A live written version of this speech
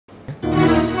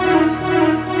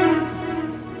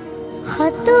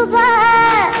Khutba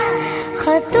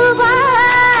Khutba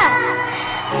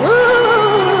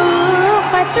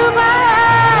Khutba Khutba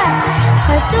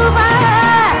Khutba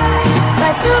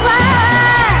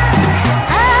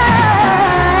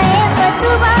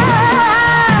Khutba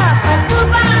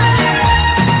Khutba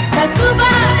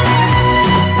Khutba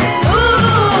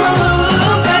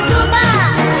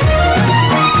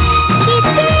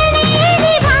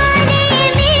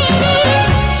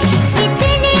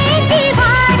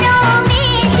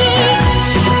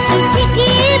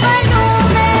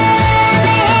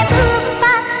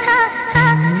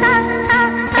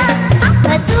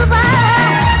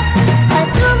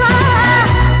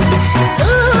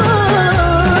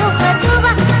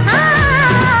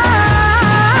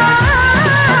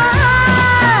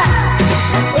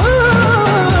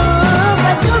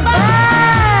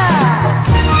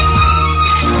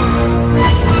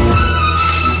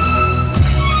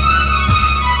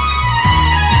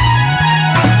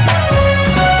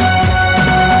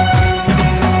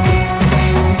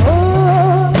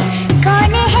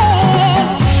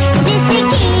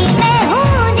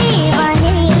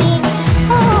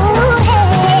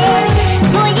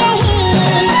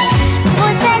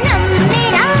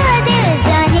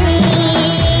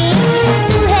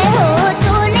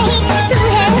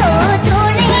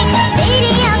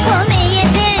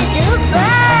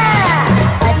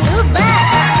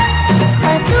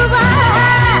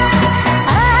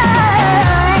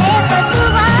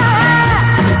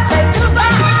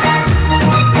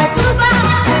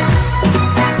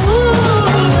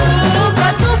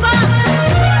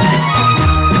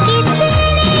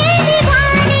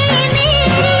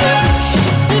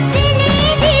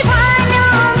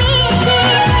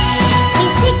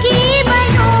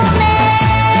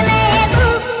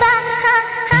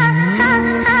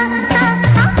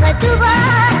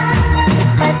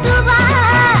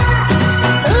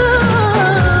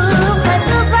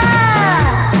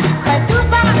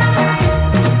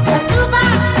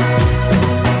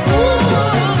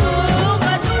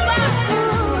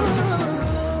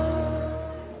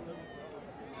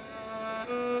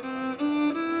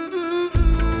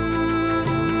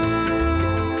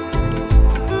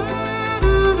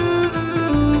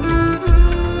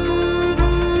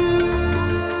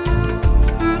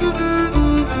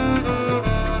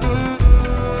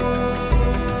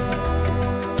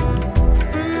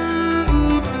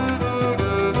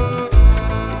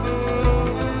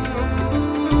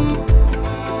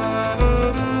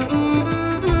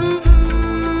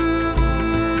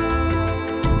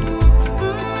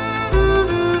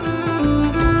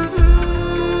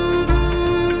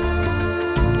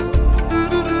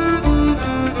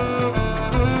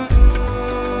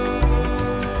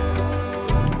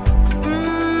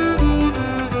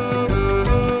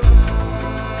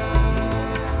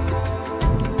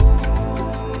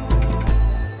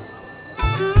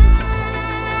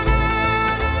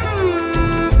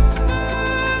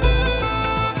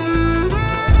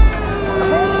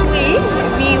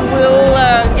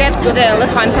To the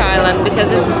Elephanta island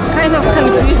because it's kind of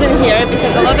confusing here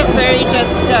because a lot of ferry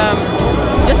just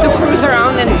to cruise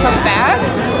around and come back.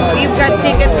 We've got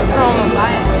tickets from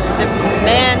the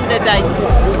man that I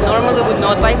normally would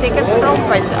not buy tickets from,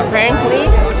 but apparently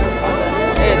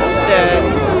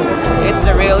it's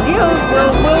the real deal.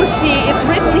 We'll see. It's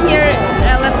written here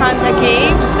Elephanta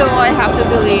Cave, so I have to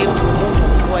believe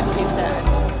what he said.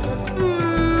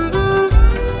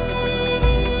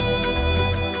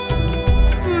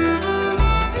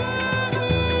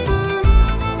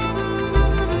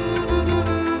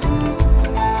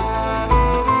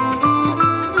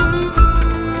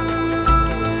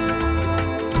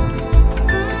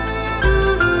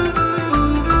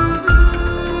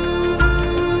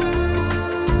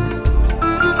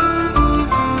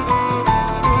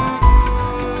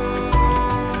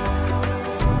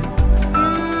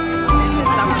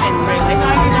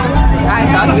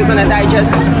 You're gonna die just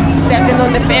stepping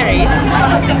on the ferry. It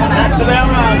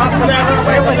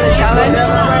was a challenge,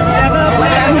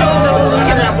 but I'm so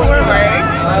looking forward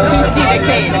to see the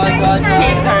caves.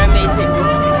 Caves are amazing.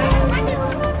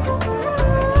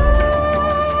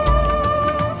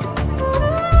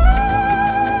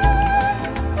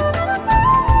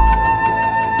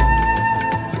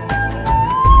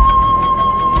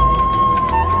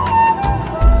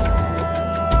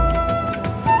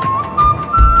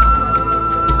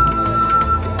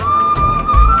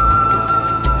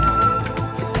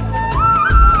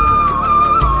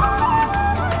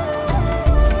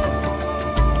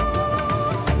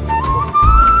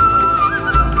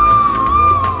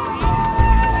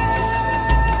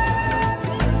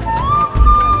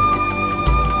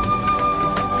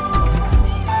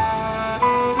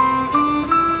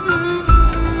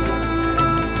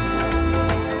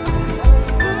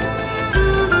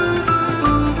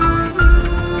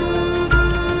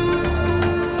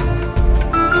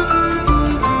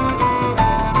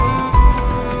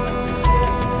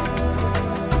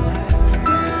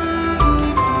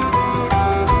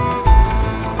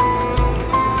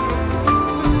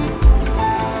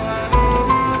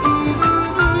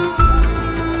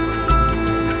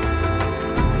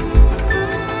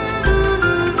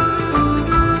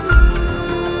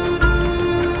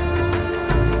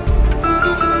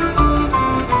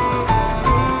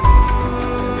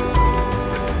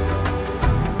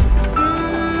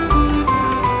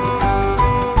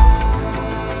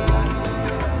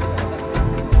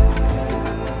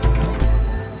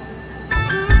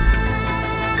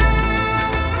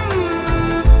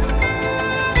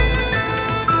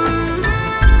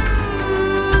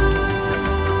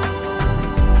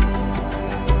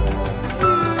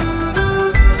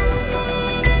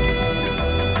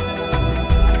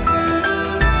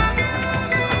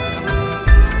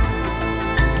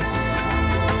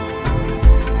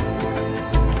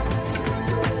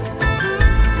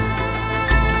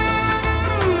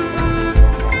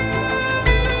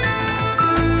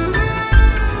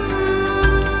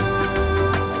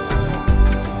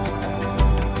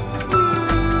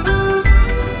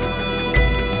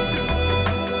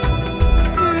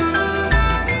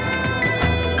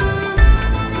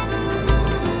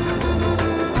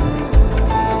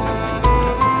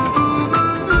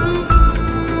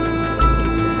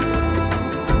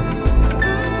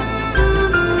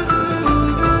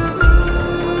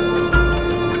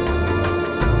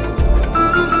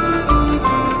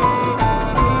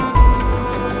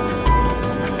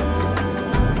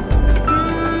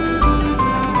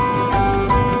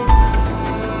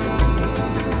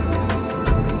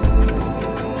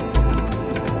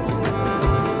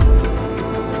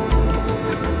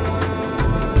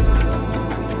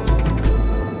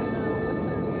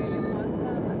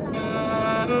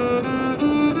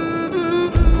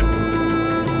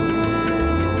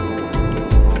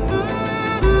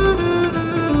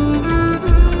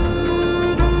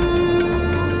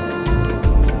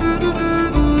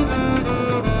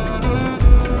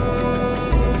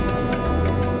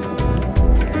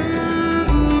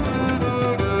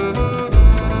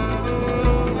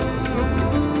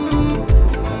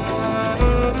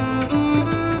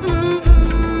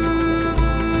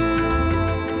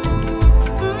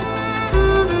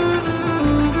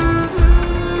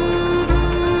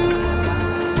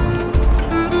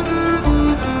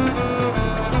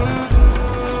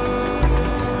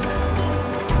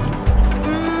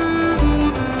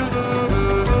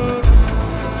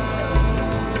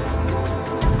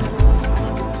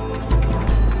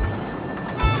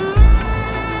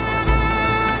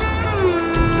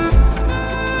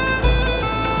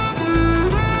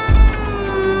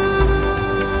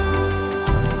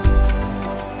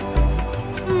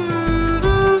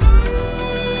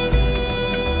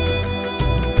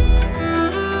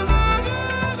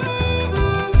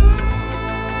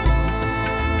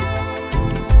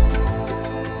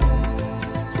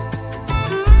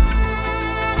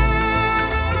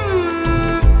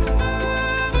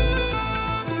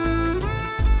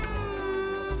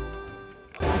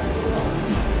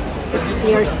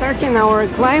 We are starting our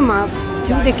climb up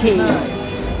to the caves.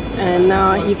 And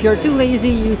if you're too lazy,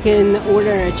 you can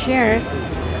order a chair.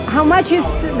 How much is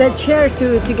the chair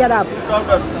to get up?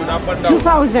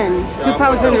 2,000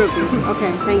 rupees.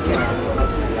 Okay, thank you.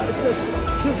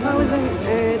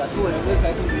 2,000.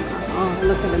 Oh,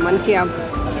 look at the monkey up.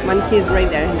 Monkey is right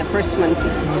there, the first monkey.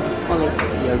 Only.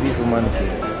 Я вижу monkey.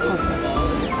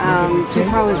 Okay.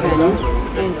 2,000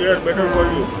 is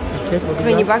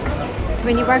 20 bucks.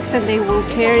 20 bucks, and they will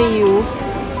carry you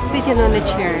sitting on a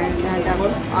chair.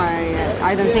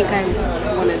 I don't think I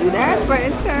want to do that, but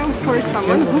for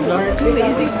someone who are too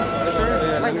lazy.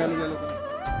 Why not?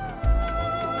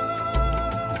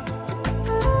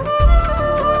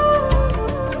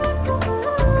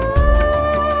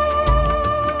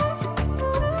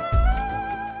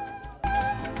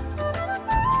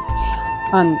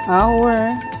 An hour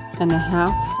and a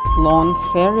half long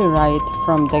ferry ride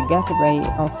from the gateway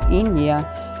of India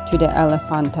to the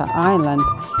Elephanta island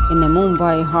in the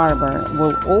Mumbai harbor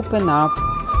will open up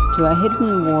to a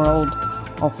hidden world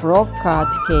of rock-cut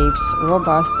caves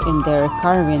robust in their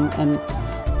carving and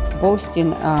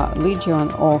boasting a legion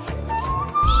of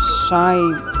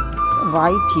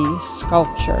Shivaite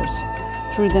sculptures.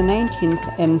 Through the 19th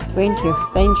and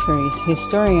 20th centuries,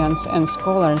 historians and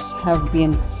scholars have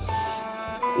been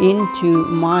into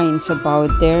minds about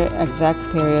their exact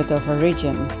period of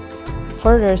origin.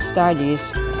 Further studies,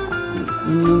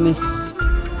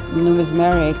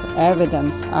 numismatic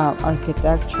evidence of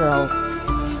architectural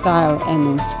style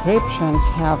and inscriptions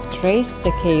have traced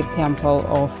the cave temple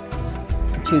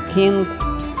to King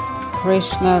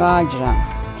Krishnaraja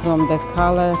from the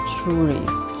Kalachuri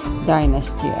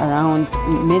dynasty around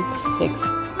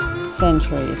mid-6th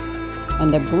centuries,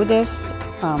 and the Buddhist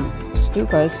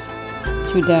stupas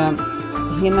to the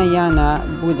Hinayana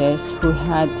Buddhists who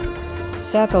had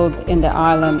settled in the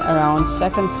island around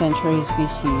 2nd centuries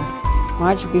BC,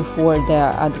 much before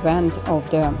the advent of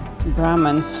the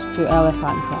Brahmins to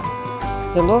Elephanta.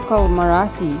 The local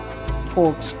Marathi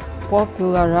folks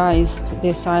popularized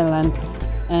this island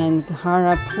and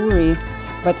Harapuri,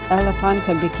 but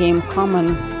Elephanta became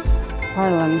common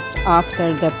parlance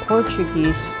after the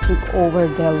Portuguese took over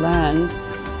the land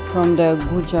from the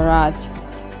Gujarat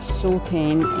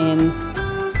Sultan in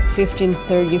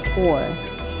 1534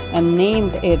 and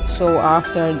named it so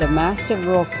after the massive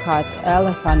rock-cut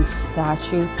elephant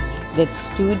statue that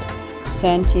stood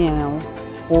sentinel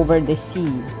over the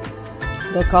sea.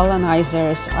 The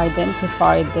colonizers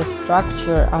identified the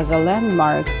structure as a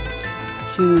landmark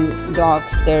to dock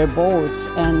their boats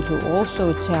and to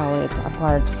also tell it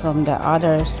apart from the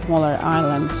other smaller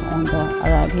islands on the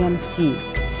Arabian Sea.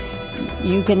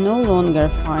 You can no longer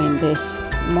find this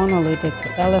monolithic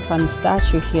elephant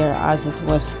statue here as it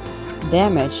was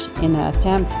damaged in an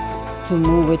attempt to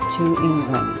move it to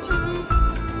England.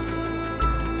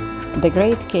 The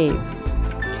Great Cave.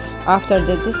 After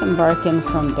the disembarking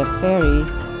from the ferry,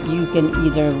 you can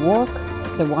either walk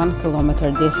the 1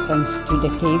 kilometer distance to the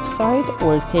cave side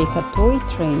or take a toy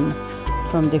train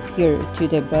from the pier to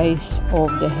the base of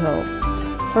the hill.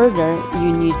 Further,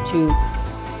 you need to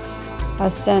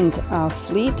ascend a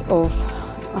fleet of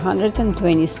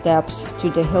 120 steps to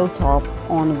the hilltop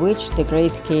on which the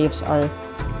Great Caves are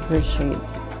perched.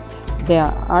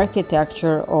 The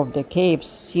architecture of the caves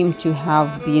seemed to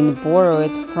have been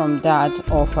borrowed from that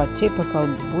of a typical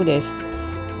Buddhist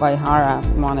Vihara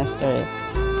monastery,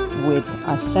 with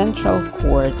a central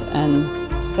court and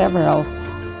several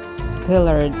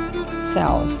pillared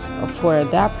cells. For a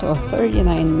depth of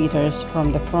 39 meters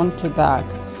from the front to back,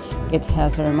 it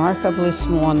has a remarkably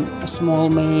small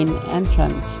main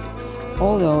entrance,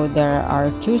 although there are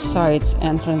 2 side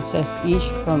entrances each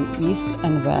from east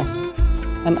and west.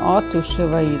 An ode to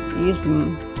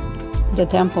Shivaism, the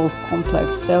temple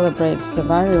complex celebrates the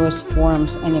various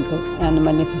forms and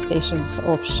manifestations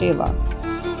of Shiva,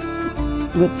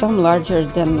 with some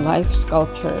larger-than-life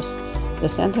sculptures. The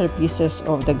centerpieces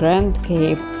of the Grand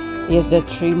Cave is the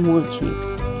Trimurti,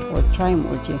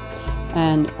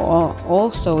 and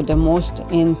also the most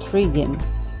intriguing.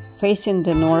 Facing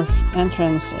the north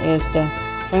entrance is the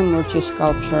Trimurti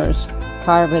sculptures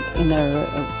carved in a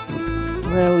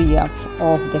relief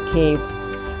of the cave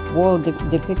wall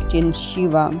depicting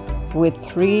Shiva with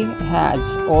 3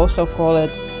 heads, also called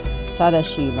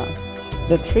Sadashiva.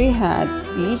 The 3 heads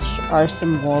each are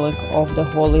symbolic of the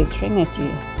Holy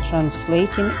Trinity,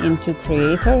 translating into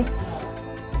Creator,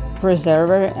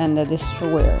 Preserver, and the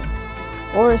Destroyer.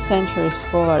 Over centuries,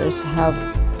 scholars have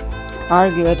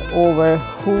argued over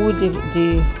who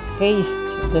defaced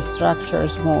the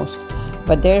structures most,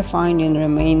 but their finding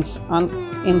remains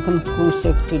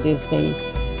inconclusive to this day.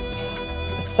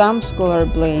 Some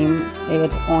scholars blame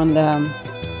it on the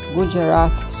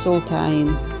Gujarat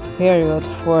Sultan period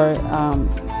for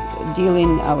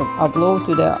dealing a blow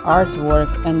to the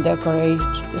artwork and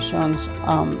decorations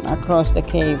across the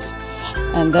caves.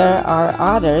 And there are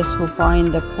others who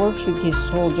find the Portuguese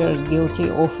soldiers guilty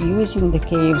of using the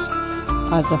caves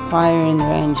as a firing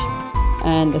range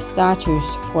and the statues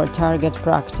for target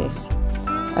practice.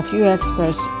 A few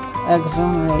experts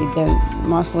exonerate the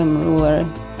Muslim ruler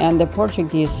and the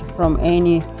Portuguese from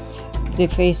any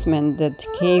defacement that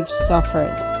caves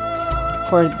suffered,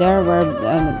 for they were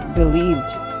believed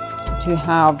to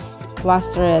have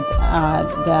plastered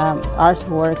the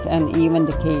artwork and even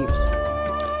the caves.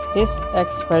 These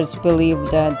experts believe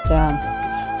that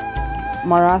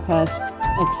Marathas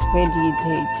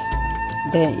expedited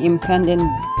the impending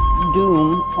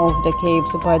doom of the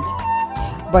caves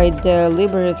by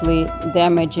deliberately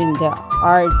damaging the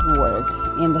artwork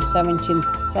in the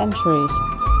 17th centuries.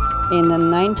 In the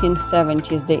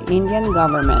 1970s, the Indian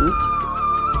government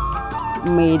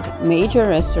made major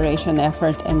restoration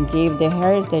effort and gave the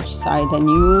heritage site a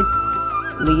new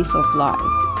lease of life.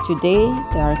 Today,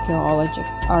 the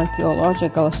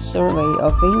Archaeological Survey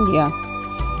of India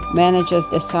manages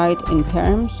the site in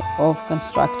terms of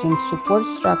constructing support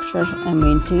structures and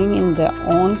maintaining the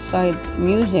on-site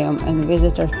museum and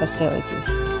visitor facilities,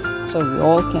 so we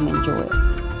all can enjoy it.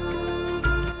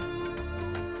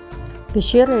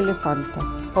 Пещера Элефанта.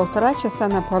 1,5 часа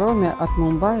на пароме от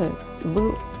Мумбаи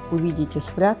вы увидите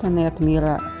спрятанные от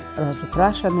мира,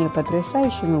 разукрашенные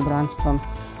потрясающим убранством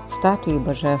статуи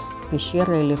божеств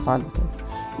пещеры Элефанты.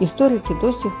 Историки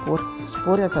до сих пор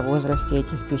спорят о возрасте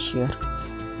этих пещер.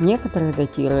 Некоторые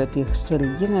датируют их с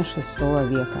середины VI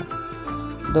века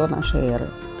до нашей эры.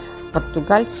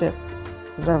 Португальцы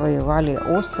завоевали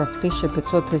остров в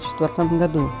 1534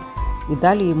 году и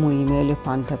дали ему имя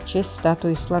Элефанта в честь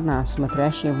статуи слона,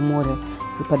 смотрящей в море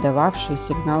и подававшей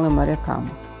сигналы морякам.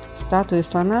 Статуи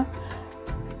слона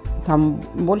там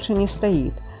больше не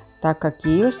стоит, так как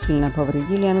ее сильно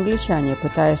повредили англичане,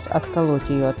 пытаясь отколоть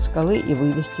ее от скалы и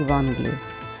вывезти в Англию.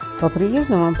 По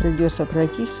приезду вам придется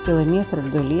пройтись километр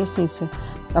до лестницы,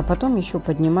 а потом еще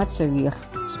подниматься вверх,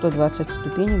 120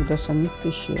 ступенек до самих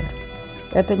пещер.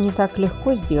 Это не так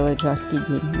легко сделать в жаркий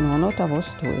день, но оно того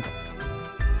стоит.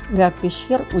 Ряд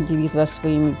пещер удивит вас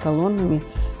своими колоннами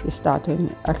и статуями.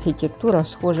 Архитектура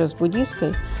схожа с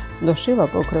буддийской, но Шива,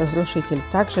 Бог-разрушитель,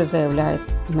 также заявляет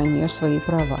на нее свои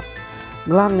права.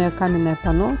 Главное каменное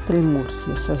панно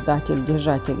Тримурти, создатель,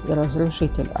 держатель и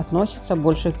разрушитель, относится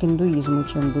больше к индуизму,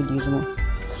 чем к буддизму.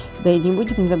 Да и не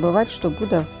будем забывать, что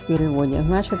Будда в переводе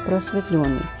значит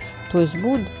просветленный, то есть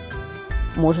Будд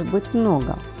может быть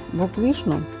много. Бог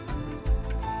Вишну,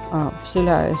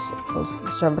 вселяясь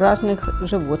в разных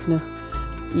животных,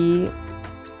 и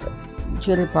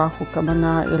черепаху,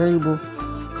 кабана и рыбу,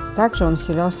 также он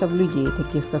вселялся в людей,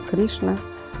 таких как Кришна,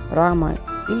 Рама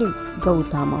или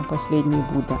Гаутама, последний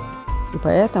Будда, и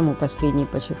поэтому последний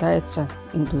почитается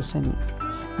индусами.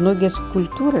 Многие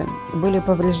скульптуры были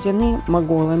повреждены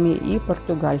моголами и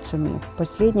португальцами.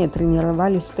 Последние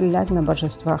тренировались стрелять на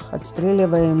божествах,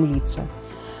 отстреливая им лица.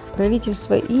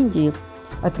 Правительство Индии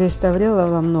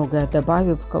отреставрировало многое,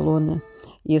 добавив колонны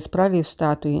и исправив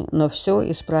статуи, но все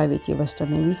исправить и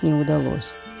восстановить не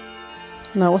удалось.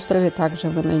 На острове также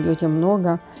вы найдете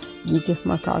много диких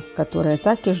макак, которые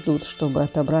так и ждут, чтобы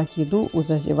отобрать еду у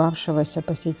зазевавшегося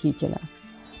посетителя.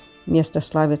 Место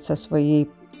славится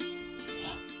своей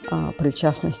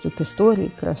причастностью к истории,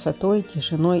 красотой,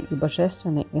 тишиной и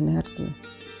божественной энергией.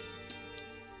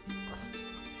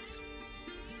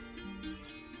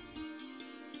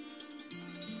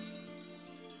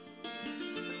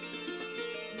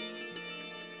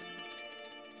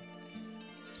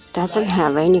 Doesn't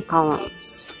have any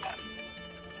columns,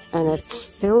 and it's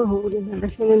still holding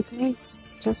everything in place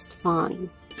just fine.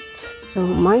 So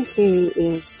my theory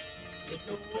is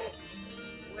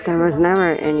there was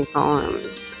never any columns.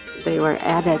 They were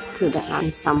added to the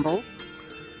ensemble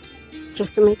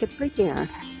just to make it prettier.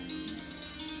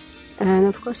 And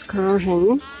of course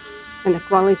corrosion and the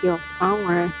quality of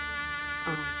our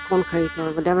concrete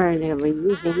or whatever they were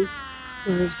using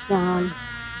is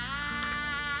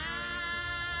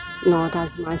not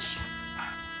as much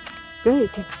good,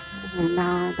 and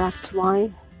that's why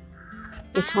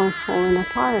it's all falling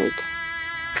apart.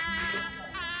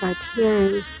 But here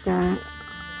is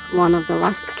one of the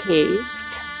last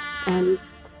caves, and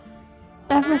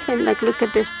everything, like, look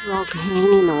at this rock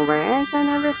hanging over it, and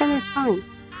everything is fine.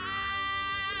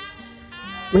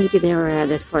 Maybe they were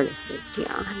added for the safety,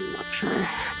 I'm not sure.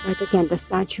 But again, the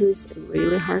statues are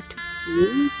really hard to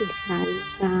see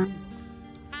because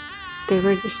they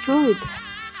were destroyed.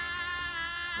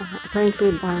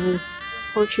 apparently by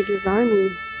Portuguese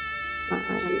army.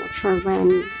 I'm not sure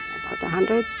when, about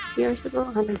 100 years ago,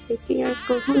 150 years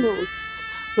ago, who knows.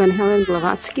 When Helen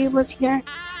Blavatsky was here,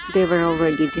 they were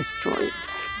already destroyed.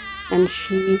 And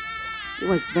she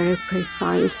was very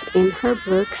precise in her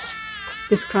books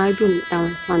describing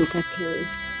Elephanta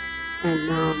caves.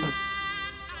 And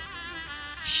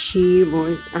she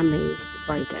was amazed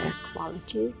by the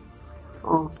quality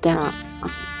of the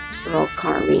rock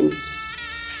carving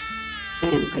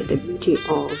and by the beauty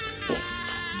of it.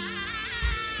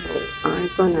 So I'm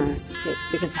gonna stick,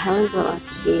 because Helen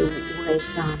Blavatsky was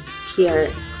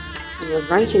here and was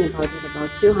writing about it about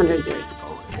 200 years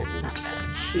ago,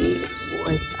 and she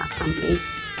was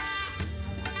amazed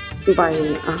by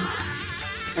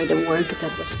the work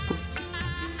that was put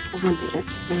on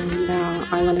it, and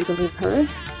I'm gonna believe her.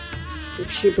 If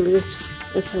she believes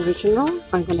it's original,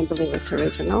 I'm gonna believe it's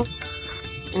original.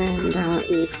 And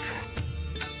if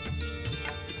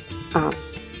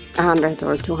 100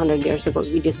 or 200 years ago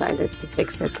we decided to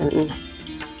fix it and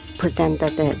pretend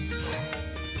that it's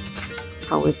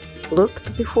how it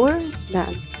looked before,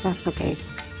 that's okay.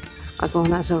 As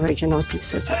long as original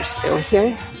pieces are still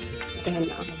here, then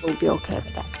we'll be okay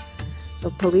with that. So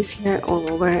police here all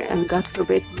over, and God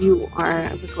forbid you are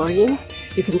recording.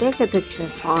 You can take a picture,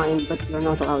 fine, but you're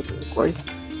not allowed to record.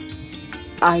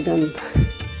 I don't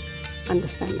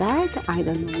understand that. I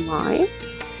don't know why,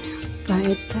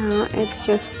 but it's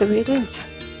just the way it is.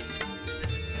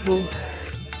 So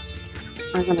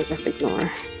I'm gonna just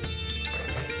ignore,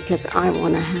 because I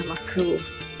want to have a proof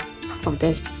of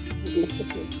this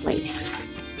magnificent place,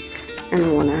 and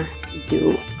I want to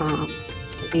do a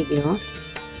video,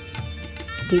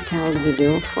 detailed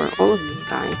video for all of you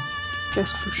guys,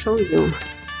 just to show you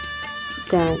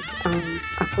that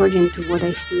according to what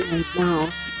I see right now,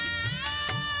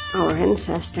 our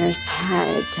ancestors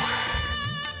had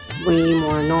way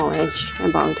more knowledge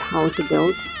about how to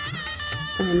build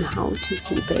and how to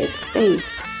keep it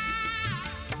safe,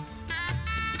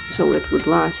 so it would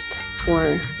last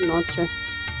for not just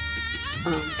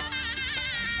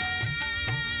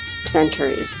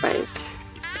centuries, but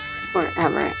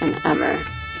forever and ever,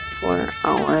 for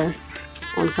our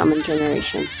oncoming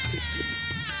generations to see.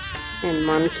 And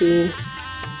monkey,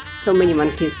 so many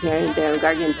monkeys here, they're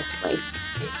guarding this place,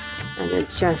 and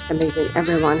it's just amazing.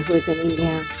 Everyone who is in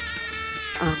India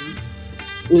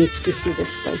needs to see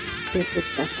this place. This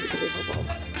is just unbelievable.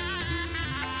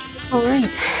 All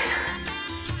right.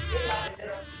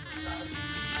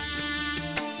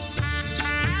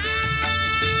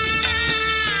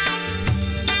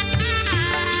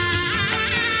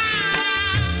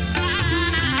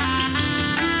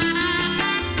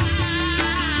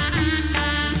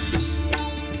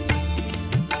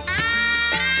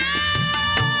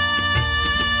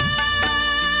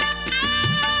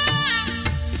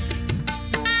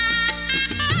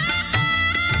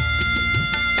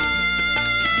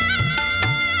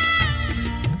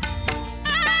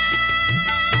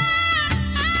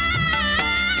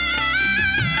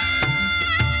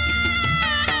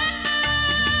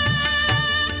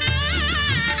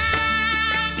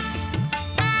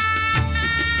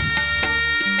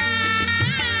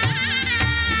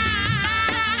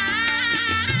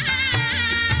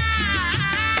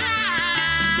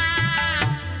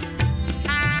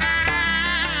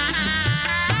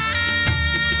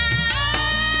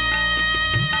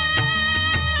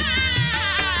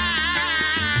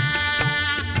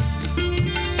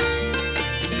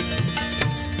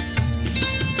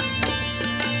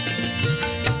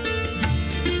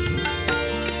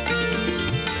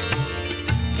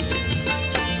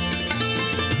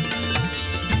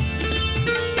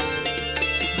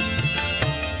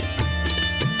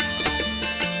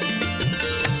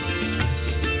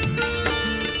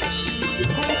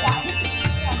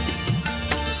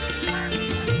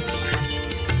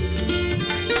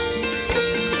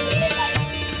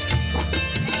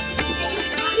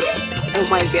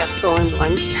 Might be a stolen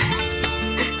lunch.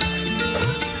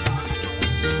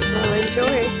 So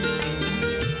enjoy.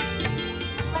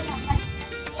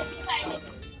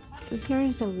 So here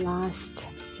is the last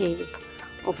cave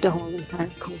of the whole entire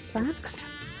complex,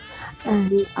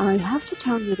 and I have to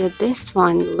tell you that this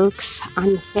one looks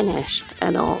unfinished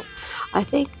at all. I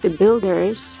think the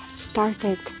builders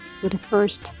started with the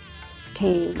first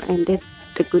cave and did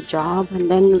a good job,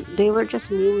 and then they were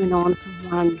just moving on from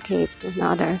one cave to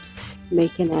another,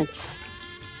 making it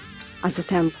as a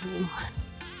temple.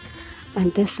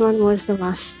 And this one was the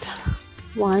last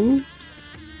one,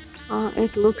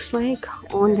 it looks like,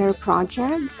 on their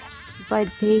project, but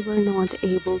they were not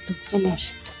able to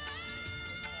finish.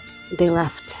 They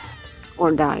left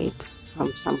or died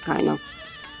from some kind of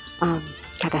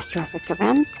catastrophic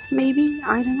event, maybe,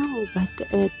 I don't know, but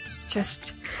it's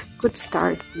just good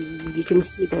start. You can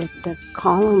see the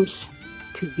columns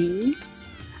to be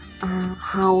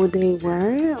how they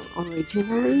were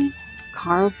originally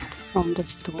carved from the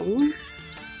stone,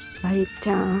 but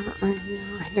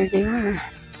here they are.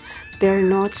 They're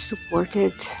not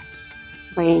supported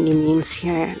by any means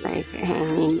here, like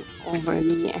hanging over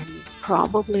me, and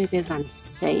probably it is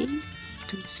unsafe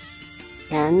to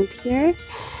stand here,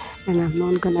 and I'm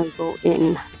not gonna go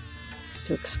in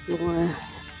to explore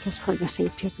just for the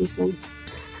safety reasons.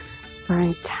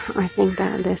 But I think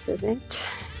that this is it,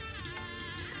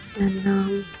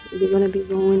 and we're gonna be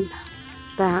going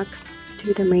back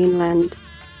to the mainland,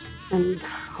 and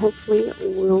hopefully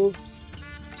we'll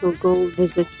go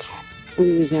visit a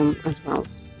museum as well.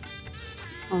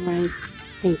 Alright,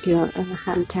 thank you,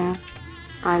 Elephanta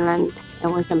Island. It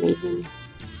was amazing.